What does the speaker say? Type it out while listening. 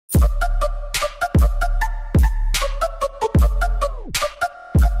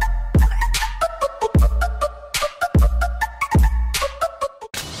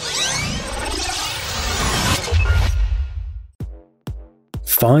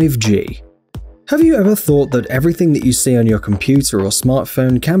5G. Have you ever thought that everything that you see on your computer or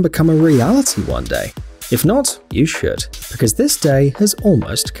smartphone can become a reality one day? If not, you should, because this day has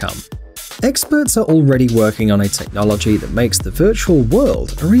almost come. Experts are already working on a technology that makes the virtual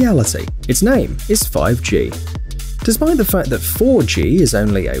world a reality. Its name is 5G. Despite the fact that 4G is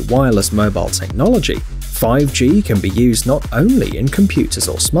only a wireless mobile technology, 5G can be used not only in computers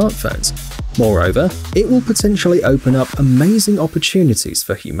or smartphones. Moreover, it will potentially open up amazing opportunities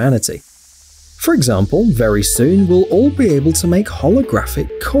for humanity. For example, very soon we'll all be able to make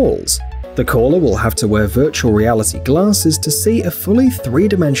holographic calls. The caller will have to wear virtual reality glasses to see a fully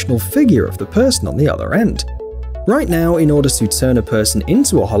three-dimensional figure of the person on the other end. Right now, in order to turn a person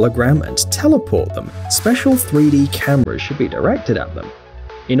into a hologram and teleport them, special 3D cameras should be directed at them.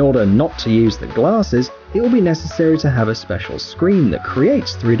 In order not to use the glasses, it will be necessary to have a special screen that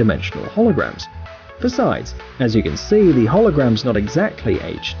creates three-dimensional holograms. Besides, as you can see, the hologram's not exactly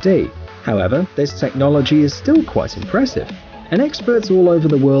HD. However, this technology is still quite impressive, and experts all over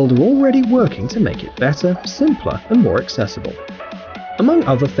the world are already working to make it better, simpler, and more accessible. Among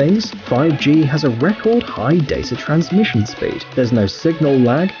other things, 5G has a record high data transmission speed, there's no signal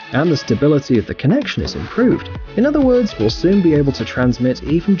lag, and the stability of the connection is improved. In other words, we'll soon be able to transmit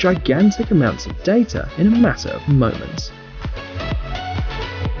even gigantic amounts of data in a matter of moments.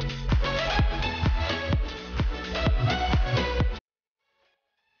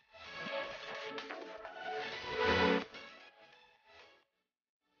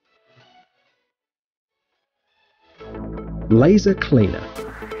 Laser cleaner.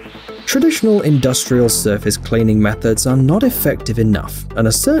 Traditional industrial surface cleaning methods are not effective enough and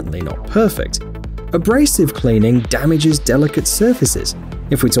are certainly not perfect. Abrasive cleaning damages delicate surfaces.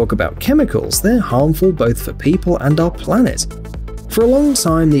 If we talk about chemicals, they're harmful both for people and our planet. For a long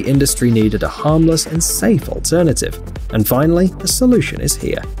time, the industry needed a harmless and safe alternative, and finally, the solution is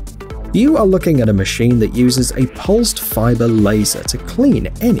here. You are looking at a machine that uses a pulsed fiber laser to clean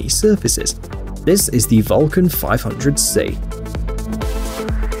any surfaces. This is the Vulcan 500C.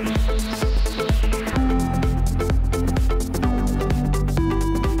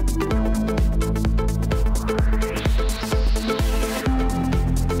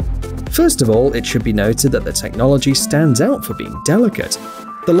 First of all, it should be noted that the technology stands out for being delicate.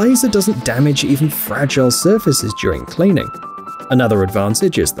 The laser doesn't damage even fragile surfaces during cleaning. Another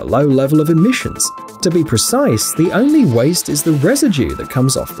advantage is the low level of emissions. To be precise, the only waste is the residue that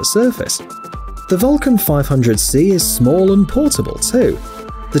comes off the surface. The Vulcan 500C is small and portable too.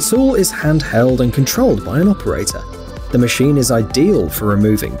 The tool is handheld and controlled by an operator. The machine is ideal for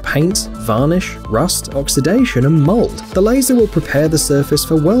removing paint, varnish, rust, oxidation, and mold. The laser will prepare the surface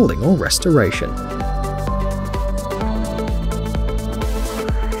for welding or restoration.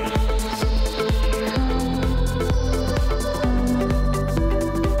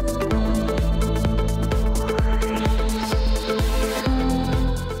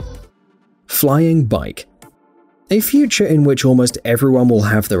 Flying bike. A future in which almost everyone will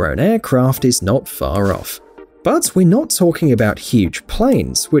have their own aircraft is not far off. But we're not talking about huge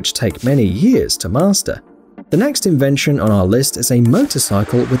planes, which take many years to master. The next invention on our list is a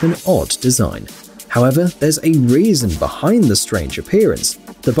motorcycle with an odd design. However, there's a reason behind the strange appearance.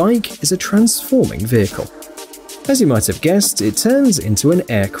 The bike is a transforming vehicle. As you might have guessed, it turns into an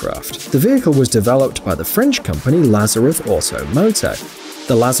aircraft. The vehicle was developed by the French company Lazareth Automoto.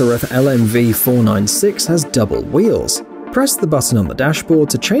 The Lazareth LMV 496 has double wheels. Press the button on the dashboard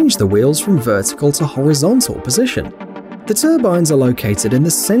to change the wheels from vertical to horizontal position. The turbines are located in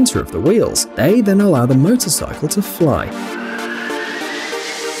the center of the wheels. They then allow the motorcycle to fly.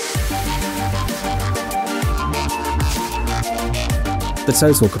 The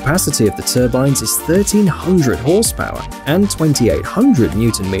total capacity of the turbines is 1,300 horsepower and 2,800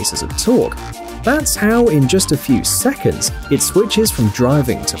 Nm of torque. That's how, in just a few seconds, it switches from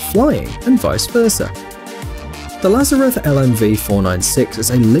driving to flying and vice versa. The Lazareth LMV 496 is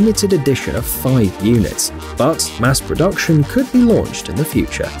a limited edition of 5 units, but mass production could be launched in the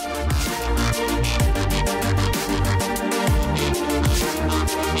future.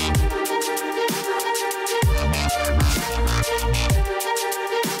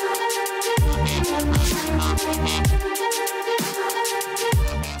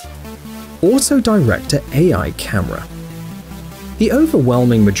 Auto-Director AI camera. The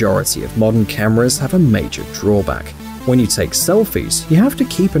overwhelming majority of modern cameras have a major drawback. When you take selfies, you have to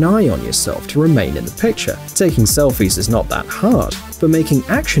keep an eye on yourself to remain in the picture. Taking selfies is not that hard, but making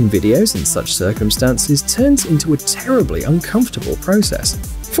action videos in such circumstances turns into a terribly uncomfortable process.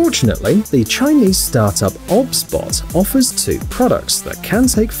 Fortunately, the Chinese startup OBSBot offers 2 products that can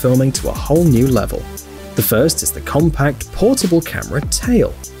take filming to a whole new level. The first is the compact, portable camera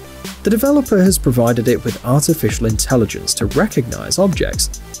Tail. The developer has provided it with artificial intelligence to recognize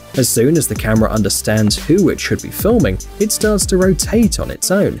objects. As soon as the camera understands who it should be filming, it starts to rotate on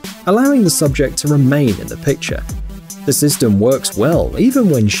its own, allowing the subject to remain in the picture. The system works well even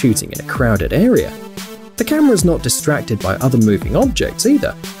when shooting in a crowded area. The camera is not distracted by other moving objects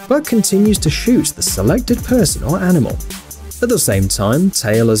either, but continues to shoot the selected person or animal. At the same time,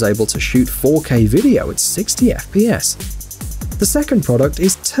 Tail is able to shoot 4K video at 60 FPS. The second product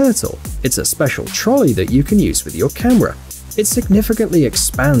is Turtle. It's a special trolley that you can use with your camera. It significantly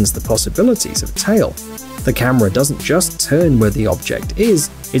expands the possibilities of Tail. The camera doesn't just turn where the object is,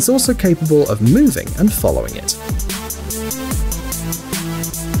 it's also capable of moving and following it.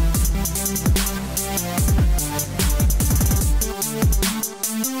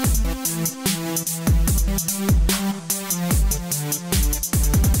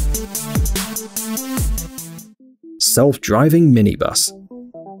 Self-driving minibus.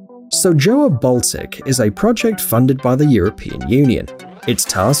 Sojoa Baltic is a project funded by the European Union. Its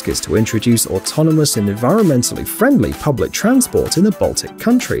task is to introduce autonomous and environmentally friendly public transport in the Baltic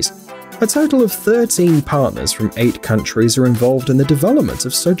countries. A total of 13 partners from 8 countries are involved in the development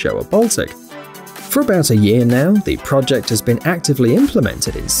of Sojoa Baltic. For about a year now, the project has been actively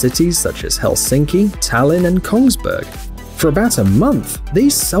implemented in cities such as Helsinki, Tallinn and Kongsberg. For about a month,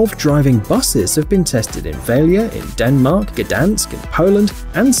 these self-driving buses have been tested in Velia in Denmark, Gdansk in Poland,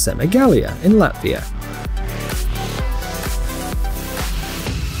 and Semigalia in Latvia.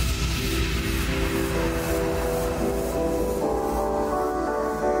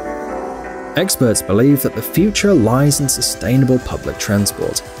 Experts believe that the future lies in sustainable public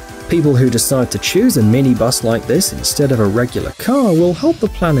transport. People who decide to choose a minibus like this instead of a regular car will help the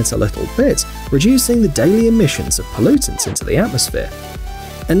planet a little bit, reducing the daily emissions of pollutants into the atmosphere.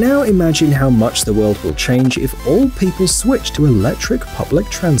 And now imagine how much the world will change if all people switch to electric public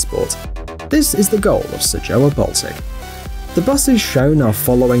transport. This is the goal of Sojoa Baltic. The buses shown are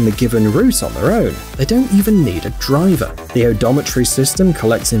following the given route on their own. They don't even need a driver. The odometry system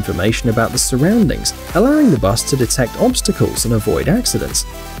collects information about the surroundings, allowing the bus to detect obstacles and avoid accidents.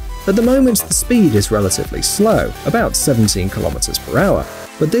 At the moment, the speed is relatively slow, about 17 km per hour,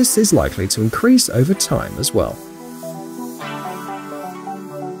 but this is likely to increase over time as well.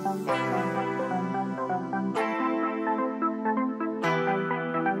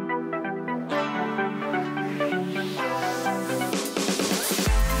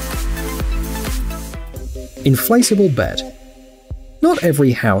 Inflatable bed. Not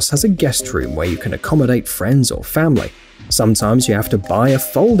every house has a guest room where you can accommodate friends or family. Sometimes you have to buy a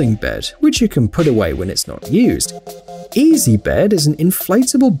folding bed, which you can put away when it's not used. EasyBed is an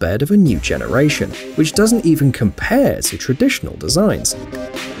inflatable bed of a new generation, which doesn't even compare to traditional designs.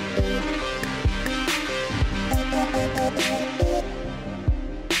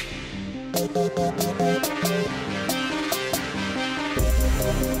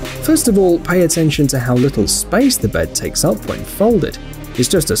 First of all, pay attention to how little space the bed takes up when folded. It's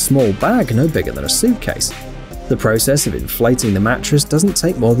just a small bag no bigger than a suitcase. The process of inflating the mattress doesn't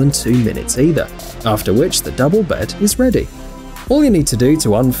take more than 2 minutes either, after which the double bed is ready. All you need to do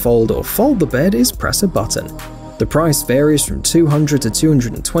to unfold or fold the bed is press a button. The price varies from $200 to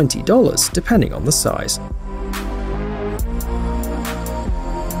 $220 depending on the size.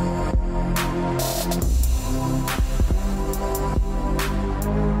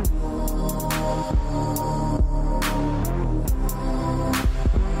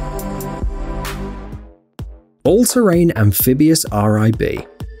 All-terrain amphibious RIB.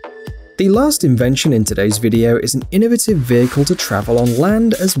 The last invention in today's video is an innovative vehicle to travel on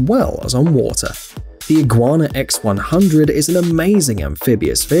land as well as on water. The Iguana X100 is an amazing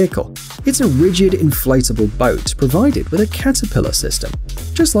amphibious vehicle. It's a rigid inflatable boat provided with a caterpillar system,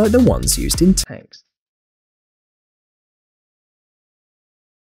 just like the ones used in tanks.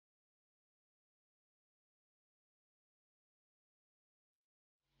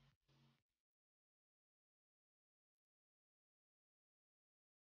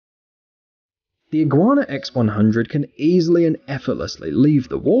 The Iguana X100 can easily and effortlessly leave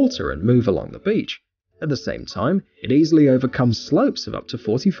the water and move along the beach. At the same time, it easily overcomes slopes of up to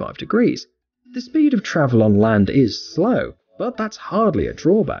 45 degrees. The speed of travel on land is slow, but that's hardly a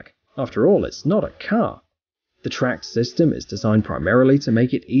drawback. After all, it's not a car. The tracked system is designed primarily to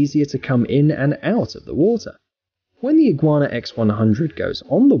make it easier to come in and out of the water. When the Iguana X100 goes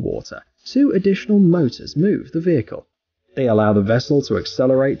on the water, 2 additional motors move the vehicle. They allow the vessel to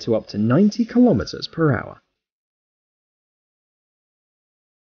accelerate to up to 90 km per hour.